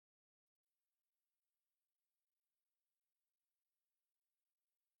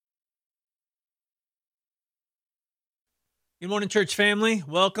Good morning, church family.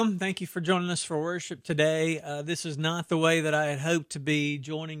 Welcome. Thank you for joining us for worship today. This is not the way that I had hoped to be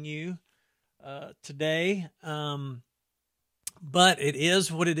joining you today, but it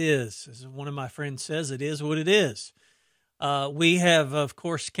is what it is. As one of my friends says, it is what it is. We have, of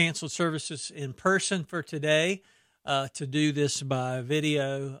course, canceled services in person for today to do this by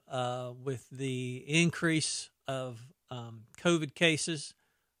video with the increase of COVID cases,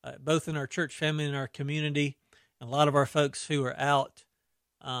 both in our church family and our community. A lot of our folks who are out,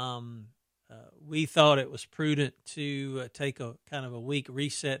 we thought it was prudent to take a kind of a week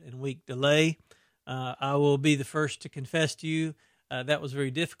reset and week delay. I will be the first to confess to you that was very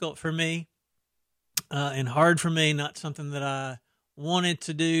difficult for me and hard for me, not something that I wanted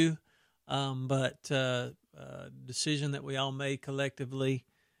to do, but a decision that we all made collectively.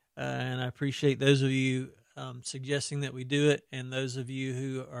 And I appreciate those of you suggesting that we do it and those of you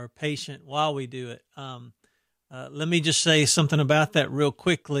who are patient while we do it. Let me just say something about that real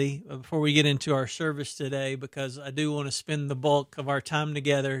quickly before we get into our service today, because I do want to spend the bulk of our time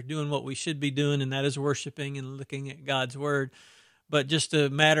together doing what we should be doing, and that is worshiping and looking at God's Word. But just a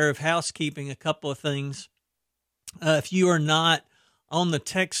matter of housekeeping, a couple of things. If you are not on the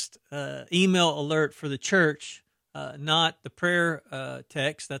text email alert for the church, not the prayer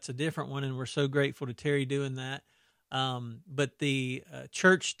text, that's a different one, and we're so grateful to Terry doing that. But the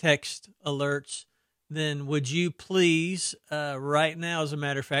church text alerts, then would you please, right now, as a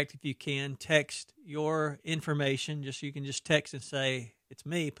matter of fact, if you can, text your information. You can just text and say, it's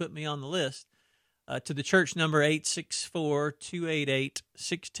me, put me on the list, to the church number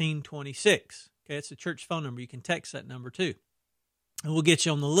 864-288-1626. Okay, it's the church phone number. You can text that number too, and we'll get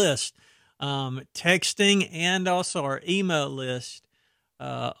you on the list. Texting and also our email list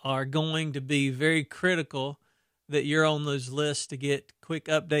are going to be very critical that you're on those lists to get quick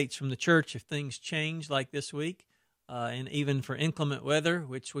updates from the church if things change like this week, and even for inclement weather,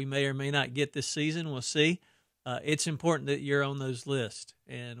 which we may or may not get this season. We'll see. It's important that you're on those lists,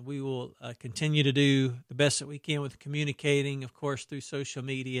 and we will continue to do the best that we can with communicating, of course, through social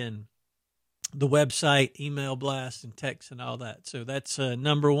media and the website, email blast, and text and all that. So that's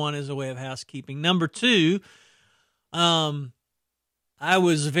number one as a way of housekeeping. Number two, I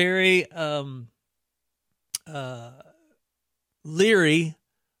was very leery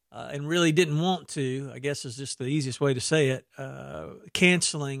and really didn't want to, I guess is just the easiest way to say it,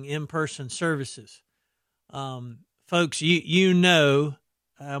 canceling in-person services. Folks, you know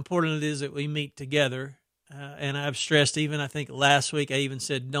how important it is that we meet together, and I've stressed, even I think last week I even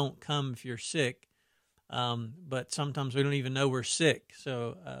said don't come if you're sick, but sometimes we don't even know we're sick,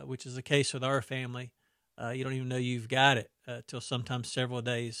 so which is the case with our family. You don't even know you've got it till sometimes several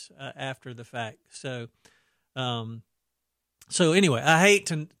days after the fact. So anyway, I hate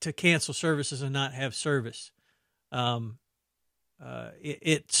to cancel services and not have service.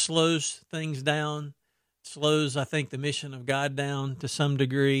 It slows things down, slows, I think, the mission of God down to some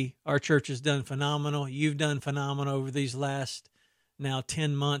degree. Our church has done phenomenal. You've done phenomenal over these last now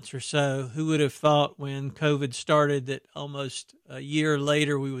 10 months or so. Who would have thought when COVID started that almost a year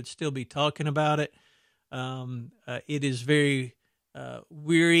later we would still be talking about it? It is very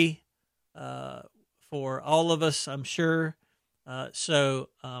weary for all of us, I'm sure.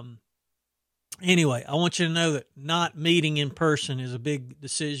 Anyway, I want you to know that not meeting in person is a big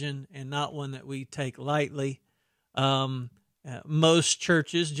decision and not one that we take lightly. Most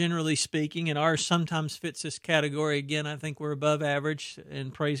churches, generally speaking, and ours sometimes fits this category. Again, I think we're above average,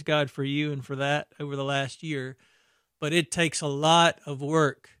 and praise God for you and for that over the last year. But it takes a lot of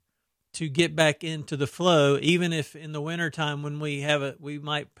work to get back into the flow, even if in the wintertime when we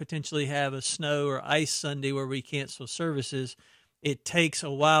might potentially have a snow or ice Sunday where we cancel services. It takes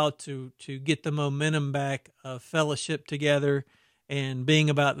a while to get the momentum back of fellowship together and being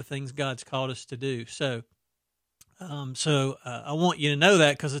about the things God's called us to do. So I want you to know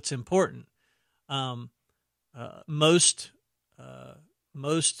that because it's important. Most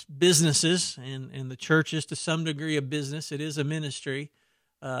businesses, and the church is to some degree a business, it is a ministry,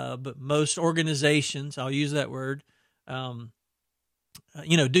 but most organizations, I'll use that word, do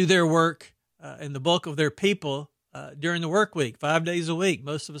their work and the bulk of their people during the work week, 5 days a week.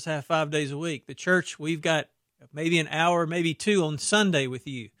 Most of us have 5 days a week. The church, we've got maybe an hour, maybe two on Sunday with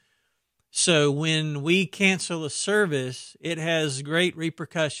you. So when we cancel a service, it has great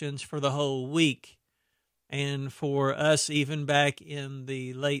repercussions for the whole week. And for us, even back in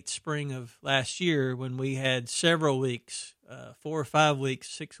the late spring of last year, when we had several weeks, 4 or 5 weeks,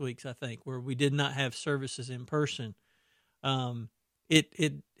 6 weeks, I think, where we did not have services in person,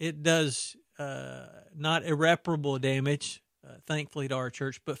 it does not irreparable damage, thankfully, to our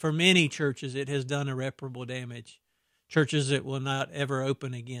church, but for many churches, it has done irreparable damage churches that will not ever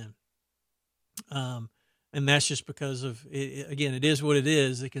open again. And that's just because of, again, it is what it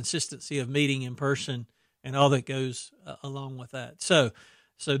is, the consistency of meeting in person and all that goes along with that. So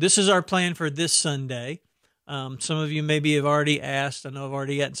this is our plan for this Sunday. Some of you maybe have already asked. I know I've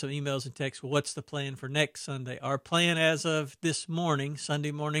already gotten some emails and texts. Well, what's the plan for next Sunday? Our plan as of this morning,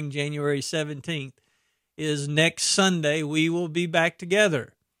 Sunday morning, January 17th, is next Sunday we will be back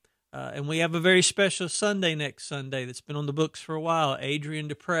together. And we have a very special Sunday next Sunday that's been on the books for a while. Adrian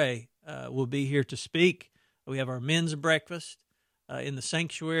Dupre will be here to speak. We have our men's breakfast in the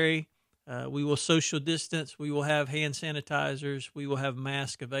sanctuary. We will social distance. We will have hand sanitizers. We will have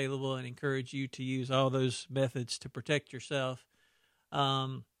masks available and encourage you to use all those methods to protect yourself.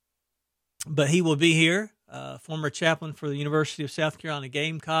 But he will be here, former chaplain for the University of South Carolina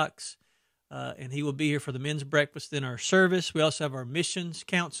Gamecocks, and he will be here for the men's breakfast in our service. We also have our missions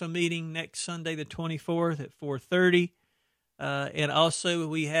council meeting next Sunday, the 24th at 4:30. And also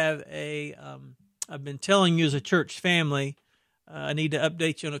we have I've been telling you as a church family, I need to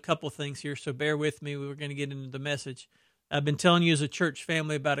update you on a couple of things here, so bear with me. We're going to get into the message. I've been telling you as a church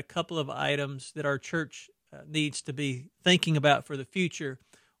family about a couple of items that our church needs to be thinking about for the future.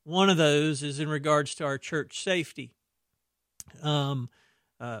 One of those is in regards to our church safety.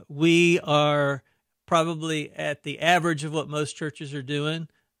 We are probably at the average of what most churches are doing,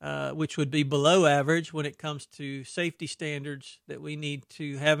 which would be below average when it comes to safety standards that we need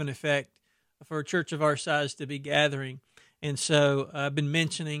to have an effect for a church of our size to be gathering. And so I've been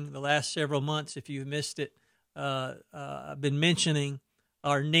mentioning the last several months, if you missed it, I've been mentioning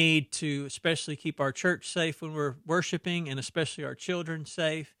our need to especially keep our church safe when we're worshiping, and especially our children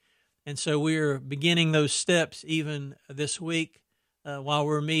safe. And so we're beginning those steps even this week while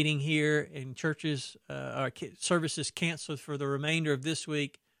we're meeting here, and churches, our services canceled for the remainder of this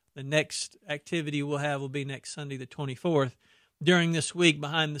week. The next activity we'll have will be next Sunday, the 24th. During this week,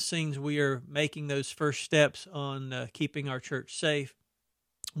 behind the scenes, we are making those first steps on keeping our church safe,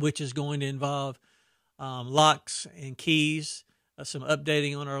 which is going to involve locks and keys, some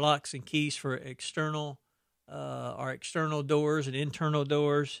updating on our locks and keys for our external doors and internal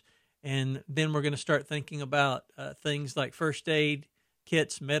doors. And then we're going to start thinking about things like first aid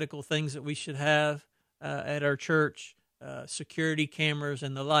kits, medical things that we should have at our church, security cameras,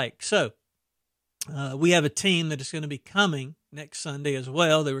 and the like. So we have a team that is going to be coming next Sunday as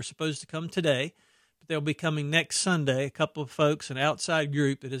well. They were supposed to come today, but they'll be coming next Sunday, a couple of folks, an outside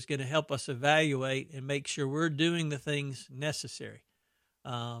group that is going to help us evaluate and make sure we're doing the things necessary,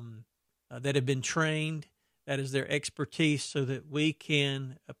 that have been trained, that is their expertise, so that we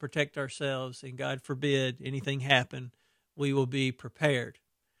can protect ourselves, and God forbid anything happen, we will be prepared.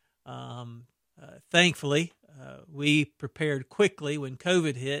 Thankfully, we prepared quickly when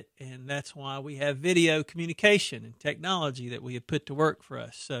COVID hit, and that's why we have video communication and technology that we have put to work for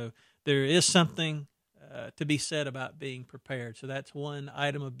us. So there is something to be said about being prepared. So that's one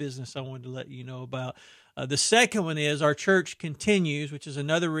item of business I wanted to let you know about. The second one is our church continues, which is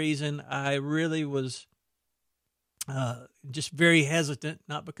another reason I really was just very hesitant,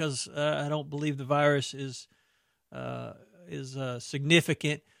 not because I don't believe the virus is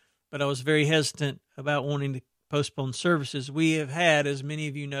significant, but I was very hesitant about wanting to postpone services. We have had, as many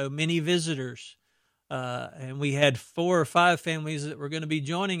of you know, many visitors, and we had 4 or 5 families that were going to be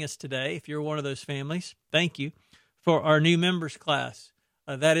joining us today. If you're one of those families, thank you, for our new members class.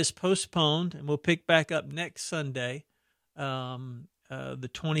 That is postponed, and we'll pick back up next Sunday, the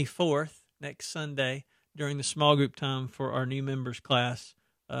 24th, next Sunday, during the small group time for our new members class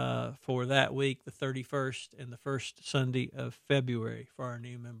for that week, the 31st and the first Sunday of February for our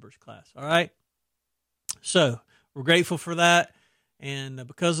new members class. All right? So we're grateful for that. And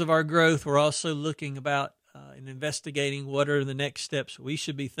because of our growth, we're also looking about and investigating what are the next steps we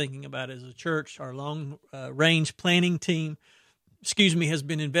should be thinking about as a church. Our long-range planning team, has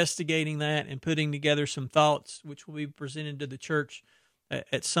been investigating that and putting together some thoughts, which will be presented to the church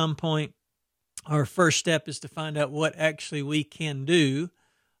at some point. Our first step is to find out what actually we can do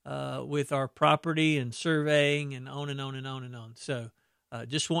with our property and surveying and on and on and on and on. So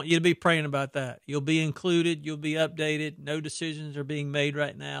just want you to be praying about that. You'll be included. You'll be updated. No decisions are being made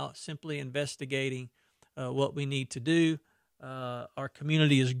right now. Simply investigating what we need to do. Our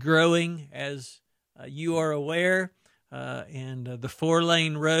community is growing, as you are aware, and the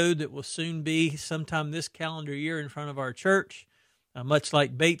 4-lane road that will soon be sometime this calendar year in front of our church, much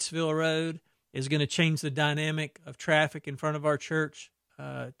like Batesville Road, is going to change the dynamic of traffic in front of our church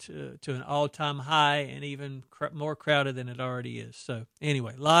to an all-time high, and even more crowded than it already is. So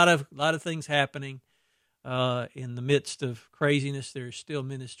anyway, a lot of things happening in the midst of craziness. There is still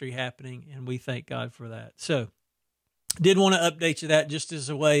ministry happening, and we thank God for that. So did want to update you that just as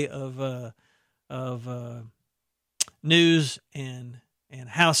a way of news and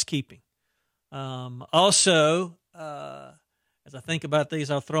housekeeping. Also, as I think about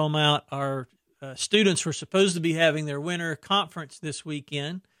these, I'll throw them out. Our students were supposed to be having their winter conference this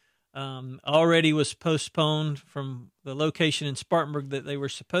weekend. Already was postponed from the location in Spartanburg that they were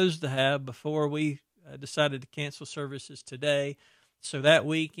supposed to have before we decided to cancel services today. So that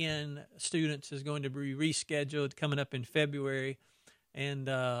weekend, students is going to be rescheduled coming up in February. And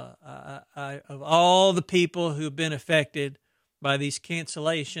of all the people who have been affected by these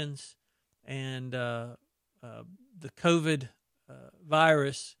cancellations and the COVID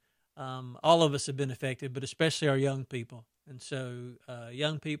virus, all of us have been affected, but especially our young people. And so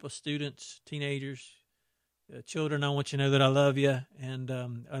young people, students, teenagers, children, I want you to know that I love you, and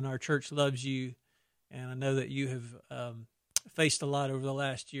our church loves you. And I know that you have faced a lot over the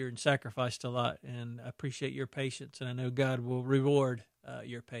last year and sacrificed a lot, and I appreciate your patience, and I know God will reward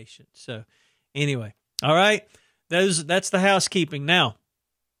your patience. So anyway, all right, that's the housekeeping. Now,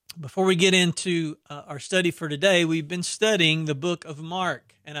 before we get into our study for today, we've been studying the book of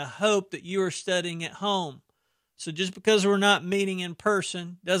Mark, and I hope that you are studying at home. So just because we're not meeting in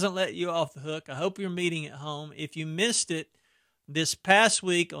person doesn't let you off the hook. I hope you're meeting at home. If you missed it this past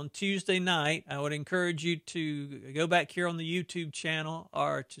week on Tuesday night, I would encourage you to go back here on the YouTube channel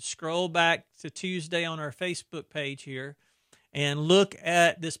or to scroll back to Tuesday on our Facebook page here and look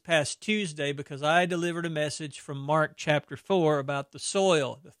at this past Tuesday, because I delivered a message from Mark chapter 4 about the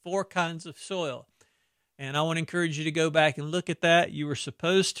soil, the 4 kinds of soil. And I want to encourage you to go back and look at that. You were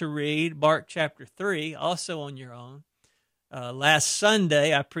supposed to read Mark chapter 3, also on your own. Last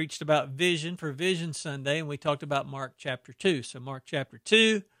Sunday, I preached about vision for Vision Sunday, and we talked about Mark chapter 2. So Mark chapter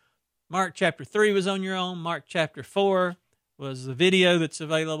 2, Mark chapter 3 was on your own. Mark chapter 4 was the video that's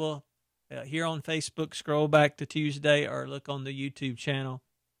available here on Facebook. Scroll back to Tuesday or look on the YouTube channel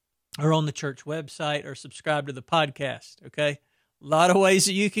or on the church website or subscribe to the podcast, okay? A lot of ways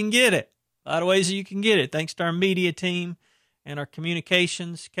that you can get it. Thanks to our media team and our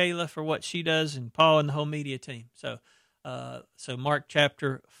communications, Kayla, for what she does, and Paul and the whole media team. So Mark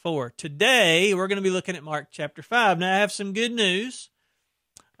chapter 4. Today, we're going to be looking at Mark chapter 5. Now, I have some good news.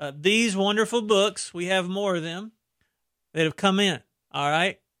 These wonderful books, we have more of them that have come in, all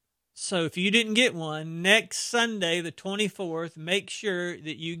right? So if you didn't get one, next Sunday, the 24th, make sure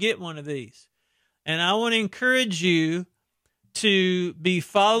that you get one of these. And I want to encourage you to be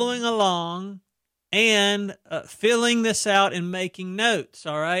following along and filling this out and making notes,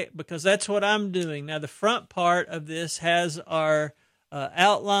 all right? Because that's what I'm doing. Now, the front part of this has our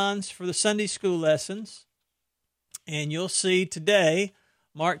outlines for the Sunday school lessons. And you'll see today,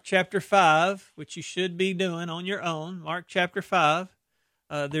 Mark chapter 5, which you should be doing on your own. Mark chapter 5.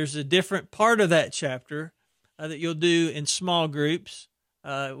 There's a different part of that chapter that you'll do in small groups,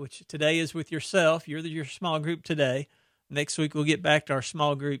 which today is with yourself. You're your small group today. Next week, we'll get back to our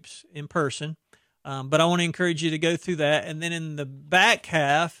small groups in person. But I want to encourage you to go through that. And then in the back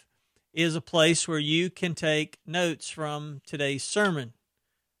half is a place where you can take notes from today's sermon.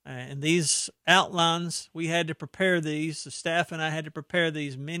 And these outlines, we had to prepare these. The staff and I had to prepare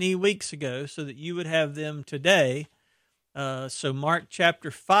these many weeks ago so that you would have them today. So Mark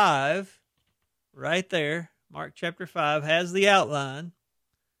chapter 5, right there, Mark chapter 5 has the outline.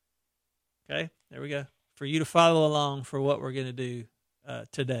 Okay, there we go. For you to follow along for what we're going to do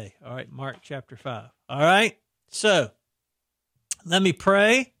today. All right, Mark chapter 5. All right, so let me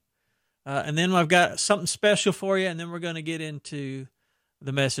pray, and then I've got something special for you, and then we're going to get into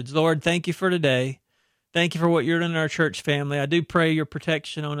the message. Lord, thank you for today. Thank you for what you're doing in our church family. I do pray your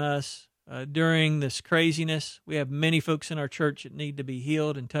protection on us during this craziness. We have many folks in our church that need to be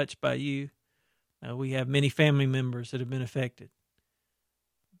healed and touched by you. We have many family members that have been affected,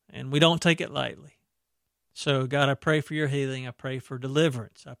 and we don't take it lightly. So, God, I pray for your healing. I pray for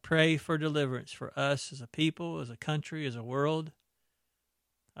deliverance. I pray for deliverance for us as a people, as a country, as a world.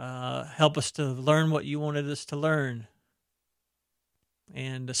 Help us to learn what you wanted us to learn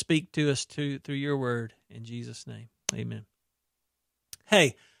and to speak to us through your word. In Jesus' name, amen.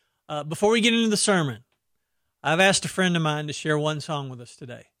 Hey, before we get into the sermon, I've asked a friend of mine to share one song with us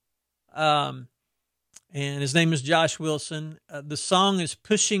today. And his name is Josh Wilson. The song is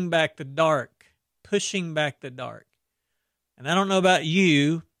Pushing Back the Dark. Pushing Back the Dark. And I don't know about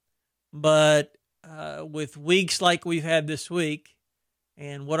you, but with weeks like we've had this week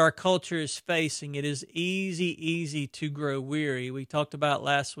and what our culture is facing, it is easy to grow weary. We talked about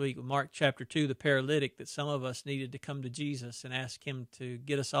last week with Mark chapter 2, the paralytic, that some of us needed to come to Jesus and ask him to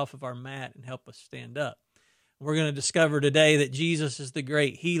get us off of our mat and help us stand up. We're going to discover today that Jesus is the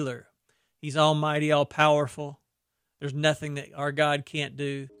great healer. He's almighty, all-powerful. There's nothing that our God can't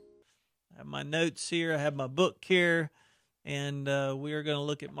do. I have my notes here. I have my book here. And we are going to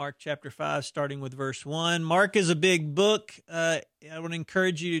look at Mark chapter 5, starting with verse 1. Mark is a big book. I want to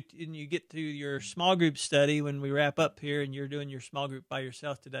encourage you, when you get to your small group study, when we wrap up here and you're doing your small group by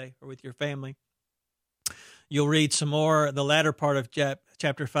yourself today or with your family, you'll read some more, the latter part of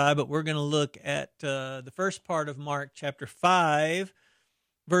chapter 5, but we're going to look at the first part of Mark chapter 5,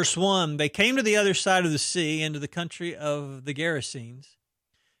 verse 1. They came to the other side of the sea, into the country of the Gerasenes.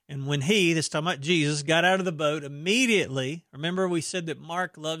 And when he, this time about Jesus, got out of the boat, immediately, remember we said that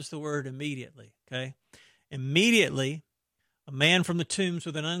Mark loves the word immediately, okay? Immediately, a man from the tombs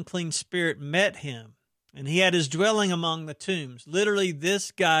with an unclean spirit met him, and he had his dwelling among the tombs. Literally,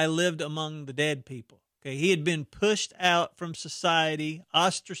 this guy lived among the dead people, okay? He had been pushed out from society,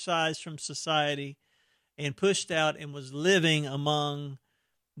 ostracized from society, and pushed out and was living among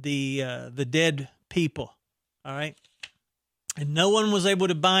the dead people, all right? And no one was able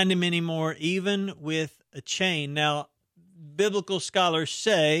to bind him anymore, even with a chain. Now, biblical scholars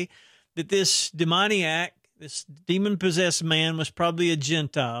say that this demoniac, this demon-possessed man, was probably a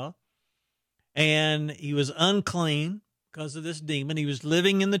Gentile, and he was unclean because of this demon. He was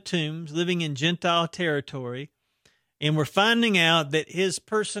living in the tombs, living in Gentile territory, and we're finding out that his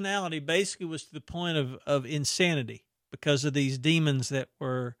personality basically was to the point of insanity because of these demons that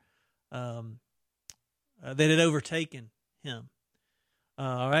were that had overtaken him.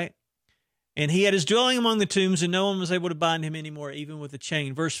 All right. And he had his dwelling among the tombs, and no one was able to bind him anymore, even with a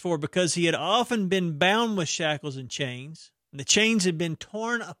chain. Verse 4, because he had often been bound with shackles and chains, and the chains had been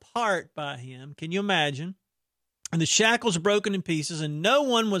torn apart by him. Can you imagine? And the shackles broken in pieces, and no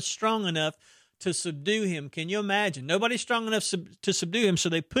one was strong enough to subdue him. Can you imagine? Nobody's strong enough to subdue him, so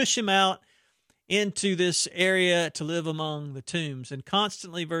they push him out into this area to live among the tombs. And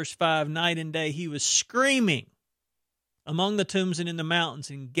constantly, verse 5, night and day, he was screaming among the tombs and in the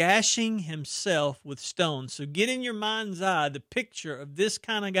mountains and gashing himself with stones. So get in your mind's eye the picture of this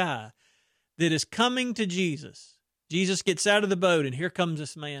kind of guy that is coming to Jesus. Jesus gets out of the boat, and here comes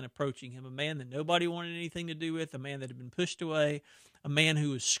this man approaching him, a man that nobody wanted anything to do with, a man that had been pushed away, a man who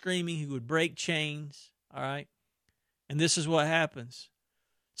was screaming, who would break chains, all right? And this is what happens.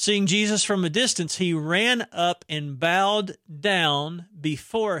 Seeing Jesus from a distance, he ran up and bowed down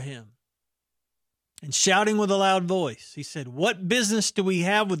before him. And shouting with a loud voice, he said, what business do we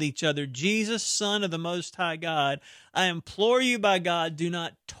have with each other, Jesus, Son of the Most High God? I implore you by God, do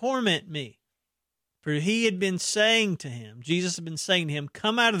not torment me. For he had been saying to him, Jesus had been saying to him,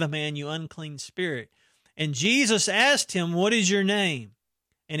 come out of the man, you unclean spirit. And Jesus asked him, what is your name?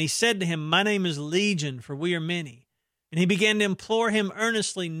 And he said to him, my name is Legion, for we are many. And he began to implore him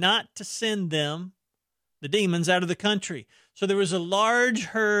earnestly not to send them, the demons, out of the country. So there was a large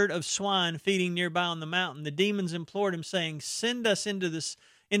herd of swine feeding nearby on the mountain. The demons implored him, saying, send us into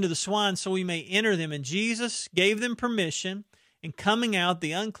the swine so we may enter them. And Jesus gave them permission. And coming out,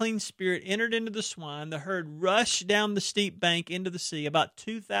 the unclean spirit entered into the swine. The herd rushed down the steep bank into the sea, about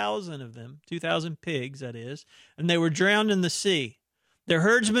 2,000 of them, 2,000 pigs, that is, and they were drowned in the sea. Their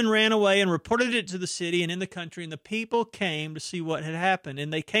herdsmen ran away and reported it to the city and in the country, and the people came to see what had happened.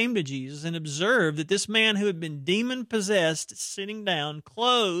 And they came to Jesus and observed that this man who had been demon-possessed, sitting down,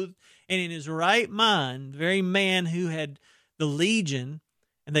 clothed, and in his right mind, the very man who had the legion,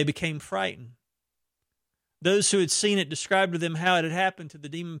 and they became frightened. Those who had seen it described to them how it had happened to the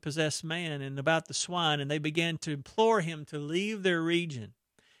demon-possessed man and about the swine, and they began to implore him to leave their region.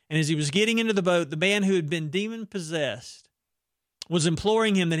 And as he was getting into the boat, the man who had been demon-possessed was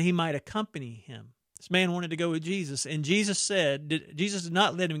imploring him that he might accompany him. This man wanted to go with Jesus, and Jesus did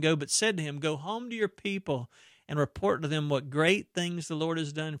not let him go, but said to him, go home to your people and report to them what great things the Lord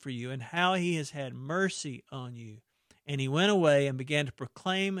has done for you and how he has had mercy on you. And he went away and began to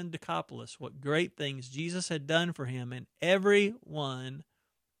proclaim in Decapolis what great things Jesus had done for him, and everyone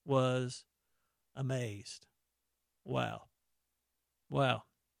was amazed. Wow. Wow.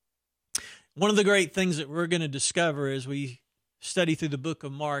 One of the great things that we're going to discover as we study through the book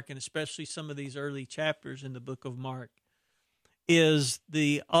of Mark, and especially some of these early chapters in the book of Mark, is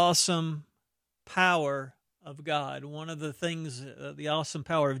the awesome power of God. One of the things, the awesome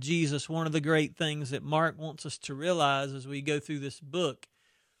power of Jesus, one of the great things that Mark wants us to realize as we go through this book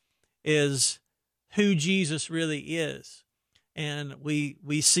is who Jesus really is. And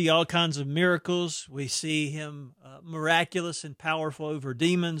we see all kinds of miracles. We see him miraculous and powerful over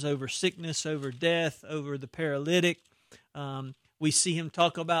demons, over sickness, over death, over the paralytic. We see him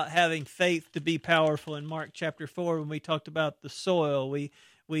talk about having faith to be powerful in Mark chapter 4 when we talked about the soil. We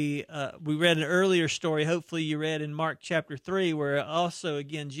read an earlier story, hopefully you read in Mark chapter 3, where also,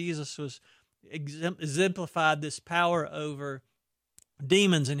 again, Jesus was exemplified this power over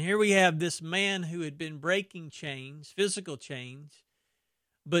demons. And here we have this man who had been breaking chains, physical chains,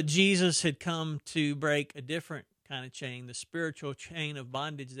 but Jesus had come to break a different kind of chain, the spiritual chain of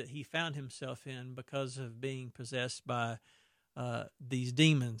bondage that he found himself in because of being possessed by these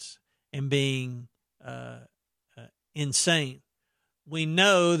demons and being insane. We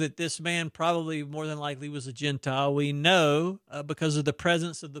know that this man probably more than likely was a Gentile. We know because of the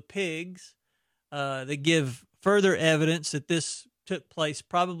presence of the pigs that give further evidence that this took place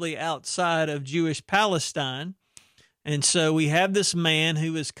probably outside of Jewish Palestine. And so we have this man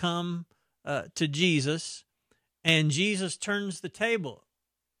who has come to Jesus, and Jesus turns the table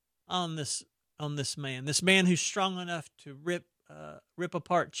on this man who's strong enough to rip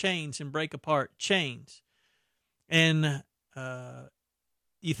apart chains and break apart chains. And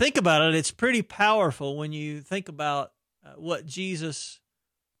you think about it, it's pretty powerful when you think about what Jesus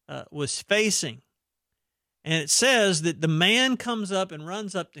was facing. And it says that the man comes up and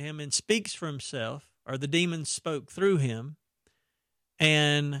runs up to him and speaks for himself, or the demons spoke through him.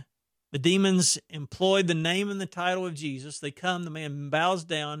 And the demons employed the name and the title of Jesus. They come, the man bows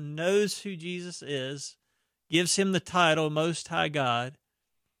down, knows who Jesus is, gives him the title, Most High God.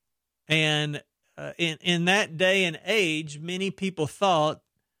 And in that day and age, many people thought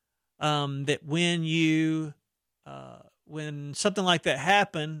that when something like that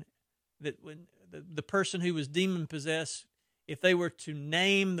happened, that when the person who was demon possessed, if they were to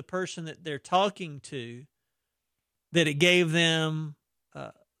name the person that they're talking to, that it gave them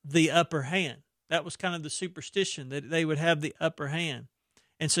the upper hand. That was kind of the superstition, that they would have the upper hand.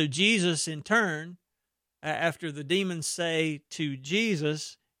 And so Jesus, in turn, after the demons say to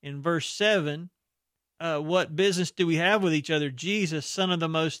Jesus in verse 7, what business do we have with each other, Jesus, Son of the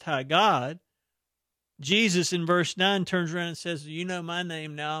Most High God? Jesus in verse 9 turns around and says, you know my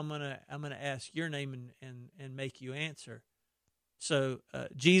name, now I'm gonna ask your name and make you answer. So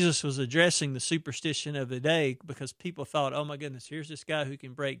Jesus was addressing the superstition of the day because people thought, oh my goodness, here's this guy who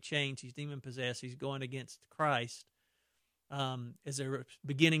can break chains, he's demon-possessed, he's going against Christ. As they were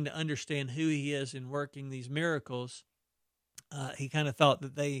beginning to understand who he is in working these miracles, he kind of thought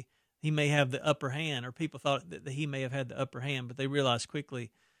that he may have the upper hand, or people thought that he may have had the upper hand, but they realized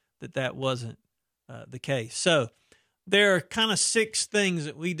quickly that that wasn't the case. So there are kind of 6 things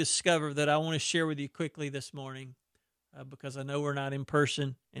that we discover that I want to share with you quickly this morning, because I know we're not in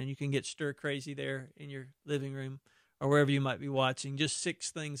person and you can get stir crazy there in your living room or wherever you might be watching. Just 6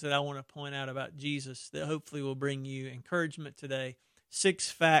 things that I want to point out about Jesus that hopefully will bring you encouragement today.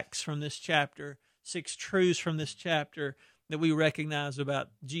 6 facts from this chapter, 6 truths from this chapter that we recognize about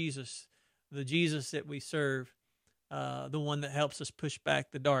Jesus, the Jesus that we serve, the one that helps us push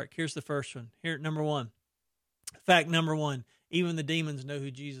back the dark. Here's the first one. Here, number 1. Fact number 1, even the demons know who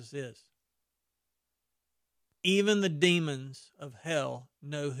Jesus is. Even the demons of hell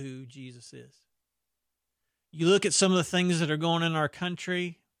know who Jesus is. You look at some of the things that are going on in our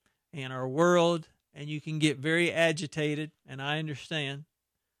country and our world, and you can get very agitated, and I understand.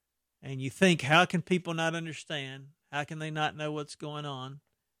 And you think, how can people not understand? How can they not know what's going on?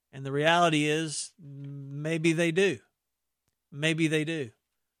 And the reality is, maybe they do. Maybe they do.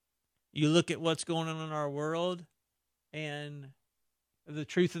 You look at what's going on in our world, and the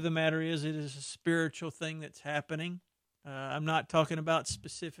truth of the matter is, it is a spiritual thing that's happening. I'm not talking about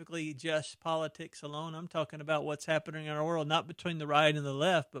specifically just politics alone. I'm talking about what's happening in our world, not between the right and the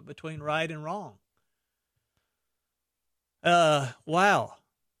left, but between right and wrong. Wow.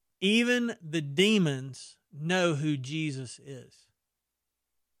 Even the demons know who Jesus is.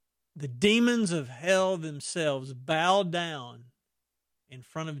 The demons of hell themselves bow down in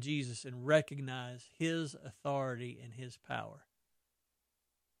front of Jesus and recognize his authority and his power.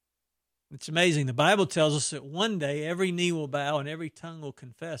 It's amazing. The Bible tells us that one day every knee will bow and every tongue will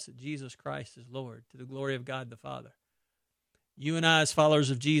confess that Jesus Christ is Lord, to the glory of God the Father. You and I, as followers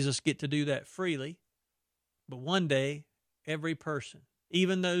of Jesus, get to do that freely. But one day, every person,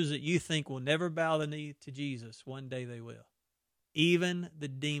 even those that you think will never bow the knee to Jesus, one day they will. Even the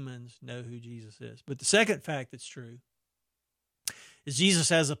demons know who Jesus is. But the second fact that's true is Jesus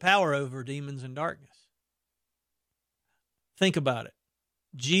has the power over demons and darkness. Think about it.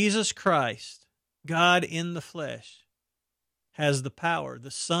 Jesus Christ, God in the flesh, has the power. The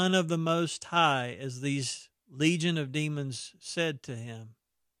Son of the Most High, as these legion of demons said to him,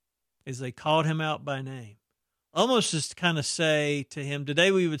 as they called him out by name. Almost just to kind of say to him,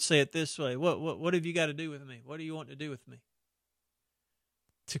 today we would say it this way, what have you got to do with me? What do you want to do with me?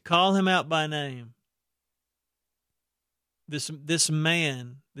 To call him out by name. This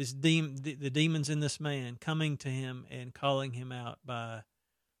man, the demons in this man coming to him and calling him out by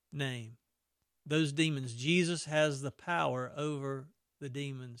name. those demons. Jesus has the power over the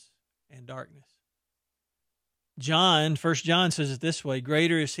demons and darkness. First John says it this way,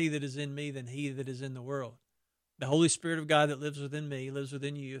 greater is he that is in me than he that is in the world. The Holy Spirit of God that lives within me lives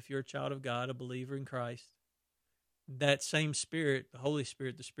within you if you're a child of God, a believer in Christ. That same Spirit, the Holy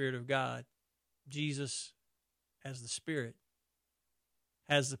Spirit, the Spirit of God, Jesus as the Spirit,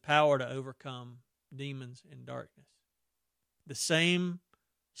 has the power to overcome demons and darkness. The same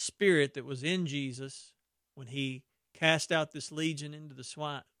Spirit that was in Jesus when he cast out this legion into the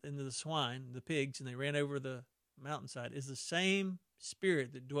swine, the pigs, and they ran over the mountainside, is the same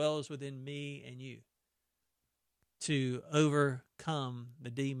Spirit that dwells within me and you to overcome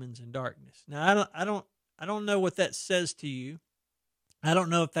the demons and darkness. Now, I don't know what that says to you. I don't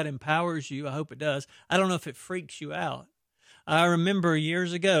know if that empowers you. I hope it does. I don't know if it freaks you out. I remember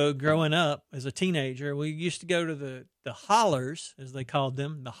years ago, growing up as a teenager, we used to go to the hollers, as they called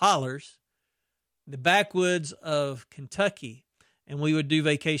them, the hollers, the backwoods of Kentucky, and we would do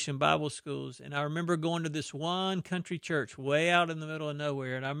vacation Bible schools. And I remember going to this one country church way out in the middle of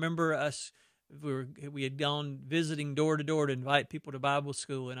nowhere. And I remember we had gone visiting door to door to invite people to Bible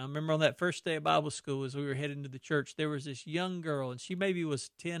school. And I remember on that first day of Bible school, as we were heading to the church, there was this young girl, and she maybe was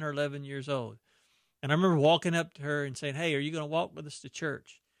 10 or 11 years old. And I remember walking up to her and saying, "Hey, are you going to walk with us to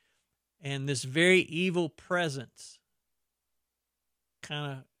church?" And this very evil presence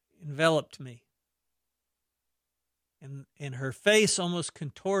kind of enveloped me. And her face almost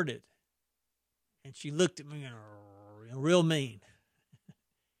contorted. And she looked at me real mean.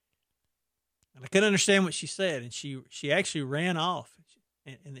 And I couldn't understand what she said. And she actually ran off.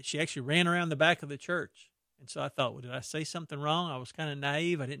 And she actually ran around the back of the church. And so I thought, well, did I say something wrong? I was kind of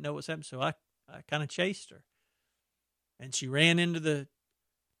naive. I didn't know what's happening. So I kind of chased her. And she ran into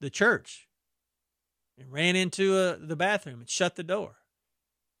the church and ran into the bathroom and shut the door.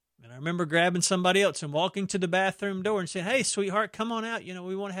 And I remember grabbing somebody else and walking to the bathroom door and saying, "Hey, sweetheart, come on out.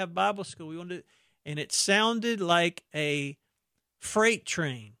 We want to have Bible school. We want to." And it sounded like a freight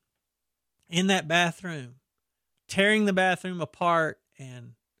train in that bathroom, tearing the bathroom apart,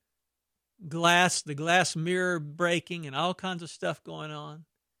 and the glass mirror breaking and all kinds of stuff going on.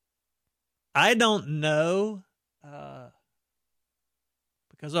 I don't know, because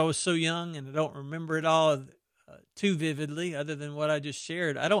I was so young and I don't remember it all too vividly, other than what I just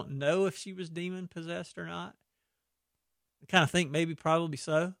shared. I don't know if she was demon possessed or not. I kind of think maybe probably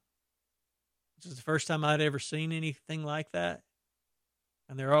so. This is the first time I'd ever seen anything like that.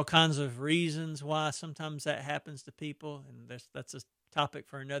 And there are all kinds of reasons why sometimes that happens to people. And that's a topic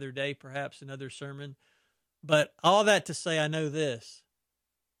for another day, perhaps another sermon. But all that to say, I know this.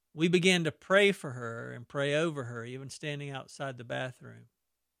 We began to pray for her and pray over her, even standing outside the bathroom,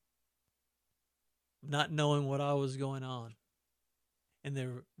 not knowing what all was going on.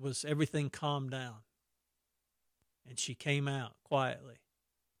 And everything calmed down. And she came out quietly.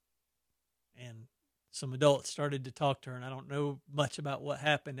 And some adults started to talk to her, and I don't know much about what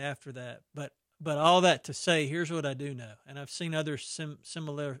happened after that. But all that to say, here's what I do know. And I've seen other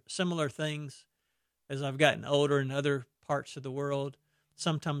similar things as I've gotten older in other parts of the world,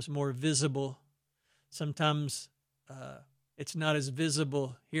 sometimes more visible. Sometimes it's not as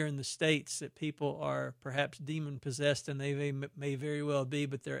visible here in the States that people are perhaps demon-possessed, and they may very well be,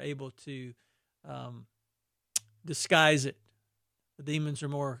 but they're able to disguise it. The demons are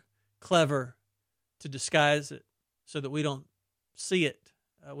more clever to disguise it so that we don't see it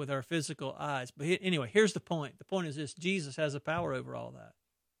with our physical eyes. But anyway, here's the point. The point is this: Jesus has the power over all that.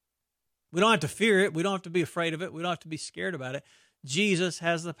 We don't have to fear it. We don't have to be afraid of it. We don't have to be scared about it. Jesus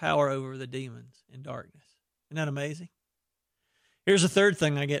has the power over the demons in darkness. Isn't that amazing? Here's the third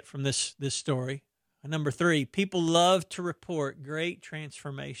thing I get from this story. Number 3, people love to report great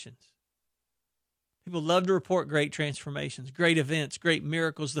transformations. People love to report great transformations, great events, great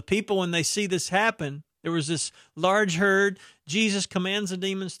miracles. The people, when they see this happen, there was this large herd. Jesus commands the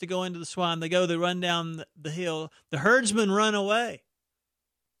demons to go into the swine. They run down the hill. The herdsmen run away.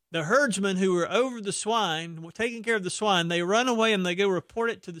 The herdsmen who were over the swine, taking care of the swine, they run away and they go report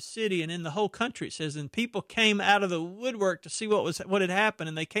it to the city and in the whole country, it says. And people came out of the woodwork to see what had happened.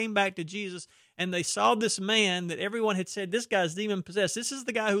 And they came back to Jesus and they saw this man that everyone had said, this guy's demon possessed. This is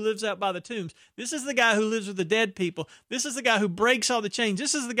the guy who lives out by the tombs. This is the guy who lives with the dead people. This is the guy who breaks all the chains.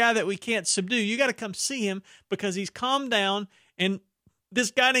 This is the guy that we can't subdue. You got to come see him because he's calmed down. And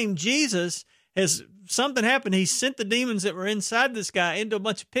this guy named Jesus something happened. He sent the demons that were inside this guy into a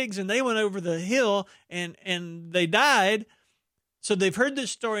bunch of pigs, and they went over the hill and they died. So they've heard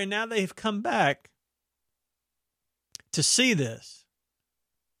this story, and now they've come back to see this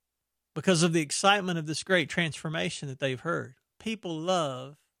because of the excitement of this great transformation that they've heard. People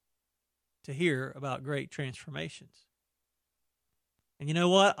love to hear about great transformations. And you know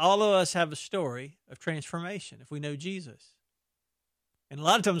what? All of us have a story of transformation if we know Jesus. And a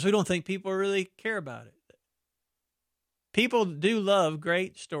lot of times we don't think people really care about it. People do love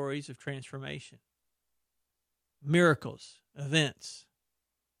great stories of transformation, miracles, events,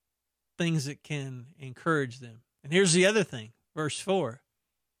 things that can encourage them. And here's the other thing, verse 4.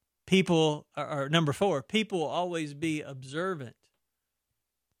 Number 4, people will always be observant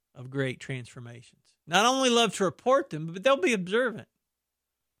of great transformations. Not only love to report them, but they'll be observant.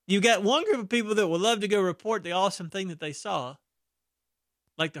 You've got one group of people that will love to go report the awesome thing that they saw,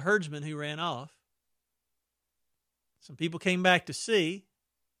 like the herdsman who ran off. Some people came back to see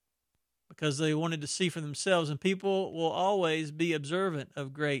because they wanted to see for themselves, and people will always be observant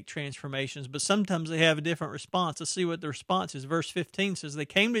of great transformations, but sometimes they have a different response. Let's see what the response is. Verse 15 says, they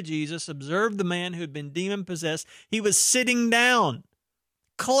came to Jesus, observed the man who had been demon-possessed. He was sitting down,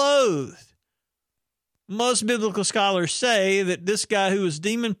 clothed. Most biblical scholars say that this guy who was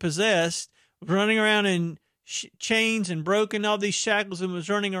demon-possessed was running around in chains and broken all these shackles and was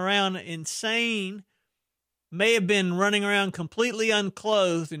running around insane, may have been running around completely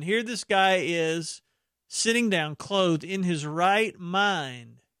unclothed, and here this guy is sitting down, clothed, in his right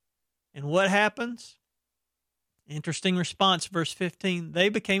mind. And what happens? Interesting response, verse 15. They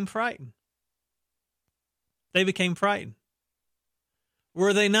became frightened. They became frightened.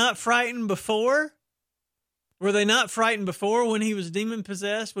 Were they not frightened before? Were they not frightened before when he was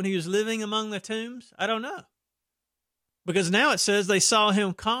demon-possessed, when he was living among the tombs? I don't know. Because now it says they saw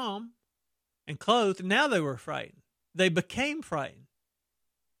him calm and clothed, and now they were frightened. They became frightened.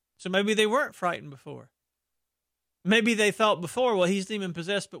 So maybe they weren't frightened before. Maybe they thought before, well, he's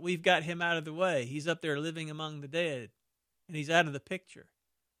demon-possessed, but we've got him out of the way. He's up there living among the dead, and he's out of the picture.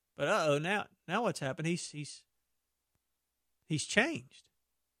 But now what's happened? He's changed.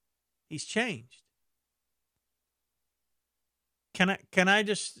 He's changed. Can I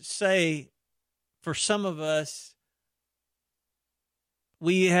just say, for some of us,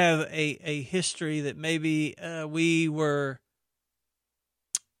 we have a history that maybe we were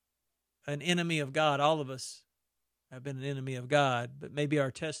an enemy of God. All of us have been an enemy of God, but maybe our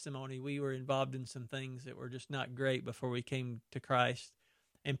testimony, we were involved in some things that were just not great before we came to Christ.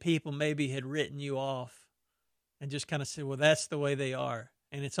 And people maybe had written you off and just kind of said, well, that's the way they are.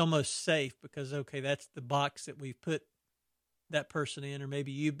 And it's almost safe because, okay, that's the box that we've put that person in, or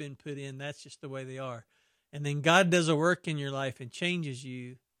maybe you've been put in. That's just the way they are. And then God does a work in your life and changes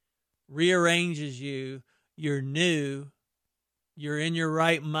you, rearranges you. You're new. You're in your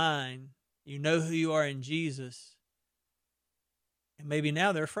right mind. You know who you are in Jesus. And maybe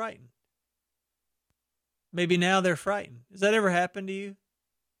now they're frightened. Maybe now they're frightened. Has that ever happened to you?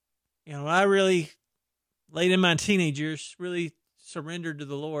 You know, I really, late in my teenage years, really surrendered to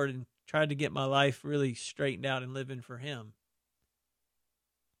the Lord and tried to get my life really straightened out and living for Him.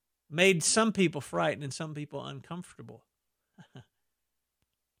 Made some people frightened and some people uncomfortable.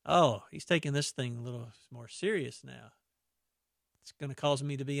 Oh, he's taking this thing a little more serious now. It's going to cause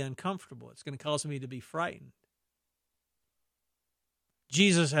me to be uncomfortable. It's going to cause me to be frightened.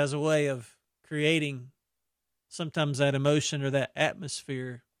 Jesus has a way of creating sometimes that emotion or that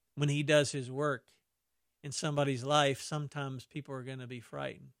atmosphere when he does his work in somebody's life. Sometimes people are going to be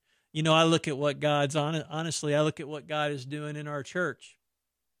frightened. You know, I look at what honestly, I look at what God is doing in our church.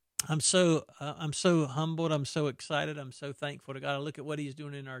 I'm so humbled. I'm so excited. I'm so thankful to God. I look at what He's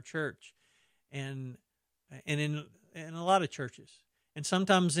doing in our church, and in a lot of churches, and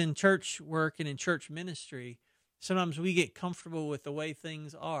sometimes in church work and in church ministry. Sometimes we get comfortable with the way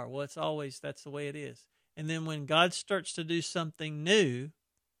things are. Well, that's the way it is. And then when God starts to do something new,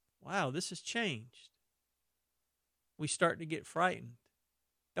 wow, this has changed. We start to get frightened.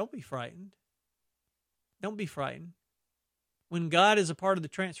 Don't be frightened. Don't be frightened. When God is a part of the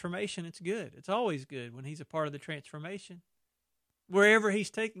transformation, it's good. It's always good when He's a part of the transformation. Wherever He's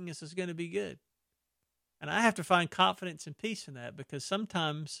taking us is going to be good. And I have to find confidence and peace in that, because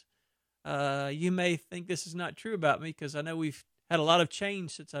sometimes you may think this is not true about me, because I know we've had a lot of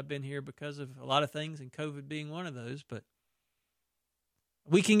change since I've been here because of a lot of things, and COVID being one of those. But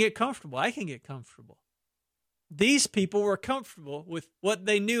we can get comfortable. I can get comfortable. These people were comfortable with what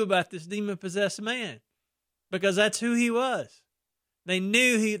they knew about this demon-possessed man, because that's who he was. They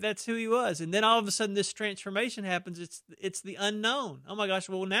knew that's who he was. And then all of a sudden this transformation happens. It's the unknown. Oh my gosh,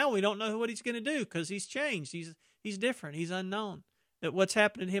 well now we don't know what he's going to do because he's changed. He's different. He's unknown. That what's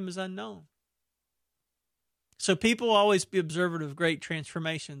happened to him is unknown. So people will always be observant of great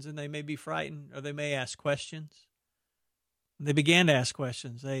transformations, and they may be frightened, or they may ask questions. They began to ask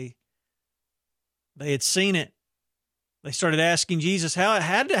questions. They had seen it. They started asking Jesus, how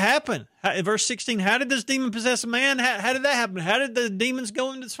did it happen? Verse 16, how did this demon possess a man? How did that happen? How did the demons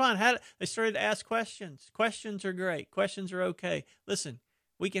go into the spine? They started to ask questions. Questions are great. Questions are okay. Listen,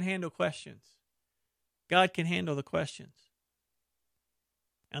 we can handle questions. God can handle the questions.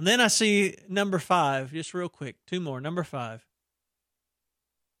 And then I see number 5, just real quick, 2 more. Number 5.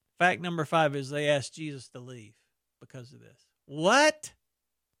 Fact number 5 is they asked Jesus to leave because of this. What?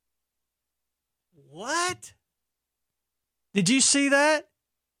 What? Did you see that?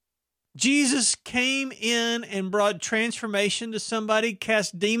 Jesus came in and brought transformation to somebody,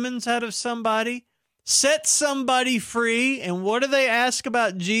 cast demons out of somebody, set somebody free. And what do they ask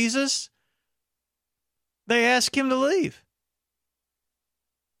about Jesus? They ask him to leave.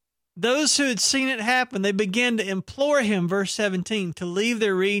 Those who had seen it happen, they began to implore him, verse 17, to leave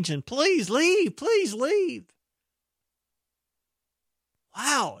their region. Please leave, please leave.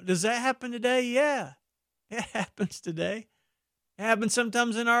 Wow, does that happen today? Yeah, it happens today. It happens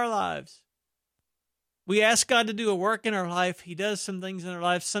sometimes in our lives. We ask God to do a work in our life. He does some things in our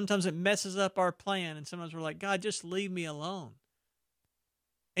life. Sometimes it messes up our plan, and sometimes we're like, God, just leave me alone.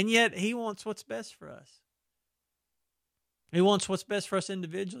 And yet he wants what's best for us. He wants what's best for us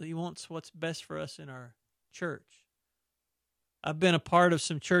individually. He wants what's best for us in our church. I've been a part of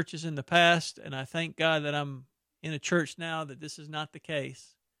some churches in the past, and I thank God that I'm in a church now that this is not the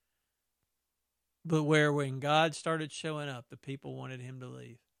case. But where when God started showing up, the people wanted him to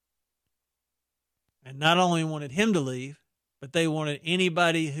leave. And not only wanted him to leave, but they wanted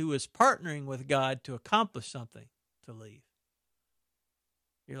anybody who was partnering with God to accomplish something to leave.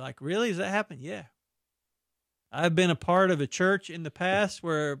 You're like, really? Does that happen? Yeah. I've been a part of a church in the past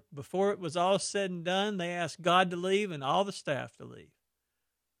where before it was all said and done, they asked God to leave and all the staff to leave.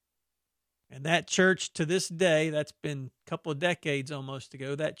 And that church to this day, that's been a couple of decades almost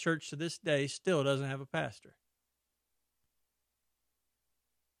ago, that church to this day still doesn't have a pastor.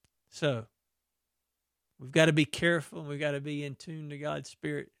 So we've got to be careful and we've got to be in tune to God's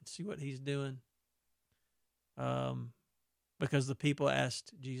Spirit and see what he's doing. Because the people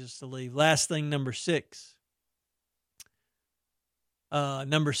asked Jesus to leave. Last thing, number 6.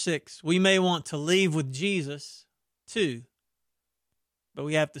 Number 6, we may want to leave with Jesus too, but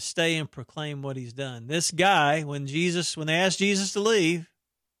we have to stay and proclaim what he's done. This guy, when they asked Jesus to leave,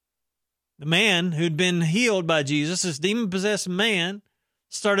 the man who'd been healed by Jesus, this demon-possessed man,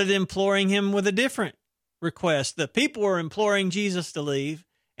 started imploring him with a different request. The people were imploring Jesus to leave,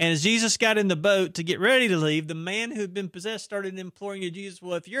 and as Jesus got in the boat to get ready to leave, the man who'd been possessed started imploring Jesus,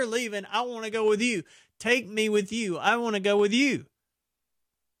 well, if you're leaving, I want to go with you. Take me with you. I want to go with you.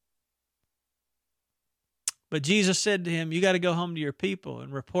 But Jesus said to him, you got to go home to your people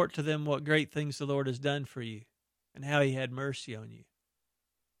and report to them what great things the Lord has done for you and how he had mercy on you.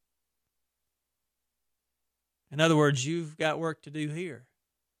 In other words, you've got work to do here.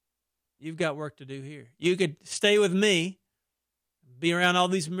 You've got work to do here. You could stay with me, be around all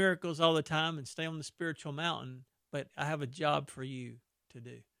these miracles all the time and stay on the spiritual mountain, but I have a job for you to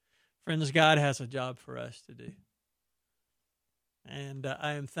do. Friends, God has a job for us to do. And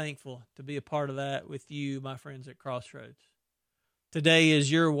I am thankful to be a part of that with you, my friends at Crossroads. Today,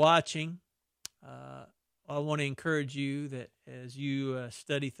 as you're watching, I want to encourage you that as you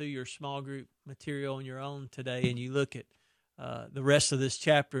study through your small group material on your own today and you look at the rest of this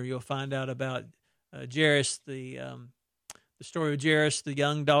chapter, you'll find out about Jairus, the story of Jairus, the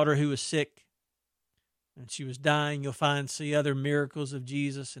young daughter who was sick and she was dying. You'll see other miracles of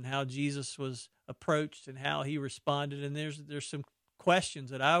Jesus and how Jesus was approached and how he responded. And there's some questions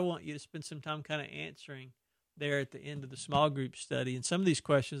that I want you to spend some time kind of answering there at the end of the small group study. And some of these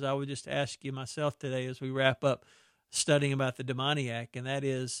questions I would just ask you myself today as we wrap up studying about the demoniac, and that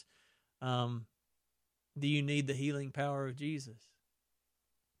is, do you need the healing power of Jesus?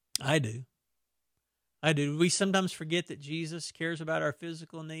 I do. We sometimes forget that Jesus cares about our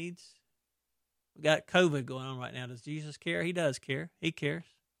physical needs. We got COVID going on right now. Does Jesus care? He does care. He cares.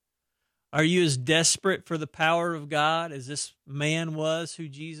 Are you as desperate for the power of God as this man was who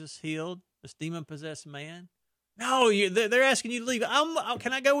Jesus healed, this demon-possessed man? No, they're asking you to leave.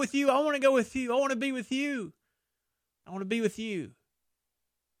 Can I go with you? I want to go with you. I want to be with you. I want to be with you.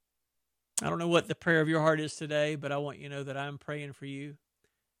 I don't know what the prayer of your heart is today, but I want you to know that I'm praying for you.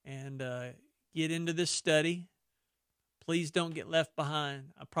 And get into this study. Please don't get left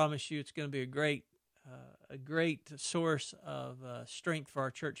behind. I promise you it's going to be a great source of strength for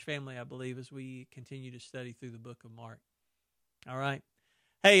our church family, I believe, as we continue to study through the book of Mark. All right.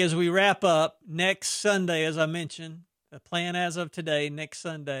 Hey, as we wrap up, next Sunday, as I mentioned, the plan as of today, next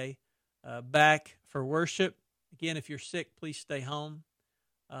Sunday, back for worship. Again, if you're sick, please stay home.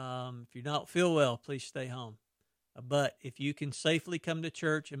 If you don't feel well, please stay home. But if you can safely come to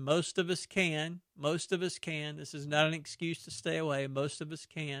church, and most of us can, this is not an excuse to stay away, most of us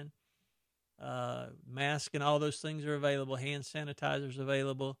can. Mask and all those things are available, hand sanitizers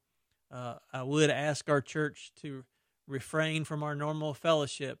available. I would ask our church to refrain from our normal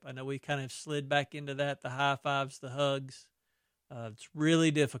fellowship. I know we kind of slid back into that, the high fives, the hugs. It's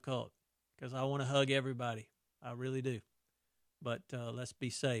really difficult because I want to hug everybody. I really do. But let's be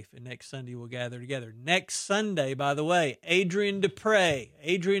safe. And next Sunday we'll gather together. Next Sunday, by the way, Adrian Dupre,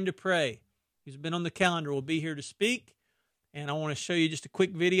 who's been on the calendar, will be here to speak. And I want to show you just a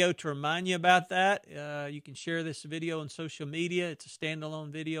quick video to remind you about that. You can share this video on social media. It's a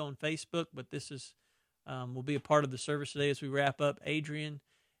standalone video on Facebook, but this is will be a part of the service today as we wrap up. Adrian,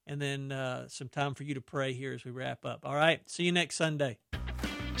 and then some time for you to pray here as we wrap up. All right, see you next Sunday.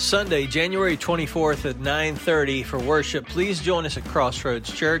 Sunday, January 24th at 9:30 for worship. Please join us at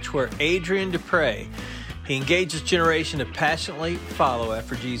Crossroads Church, where Adrian Dupre, he engages generation to passionately follow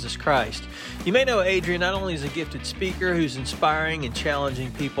after Jesus Christ. You may know Adrian not only as a gifted speaker who's inspiring and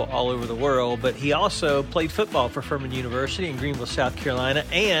challenging people all over the world, but he also played football for Furman University in Greenville, South Carolina,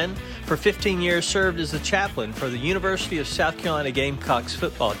 and for 15 years served as the chaplain for the University of South Carolina Gamecocks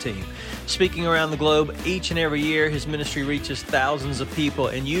football team. Speaking around the globe each and every year, his ministry reaches thousands of people,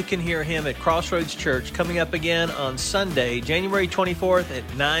 and you can hear him at Crossroads Church coming up again on Sunday, January 24th at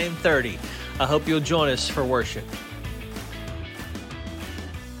 9:30. I hope you'll join us for worship.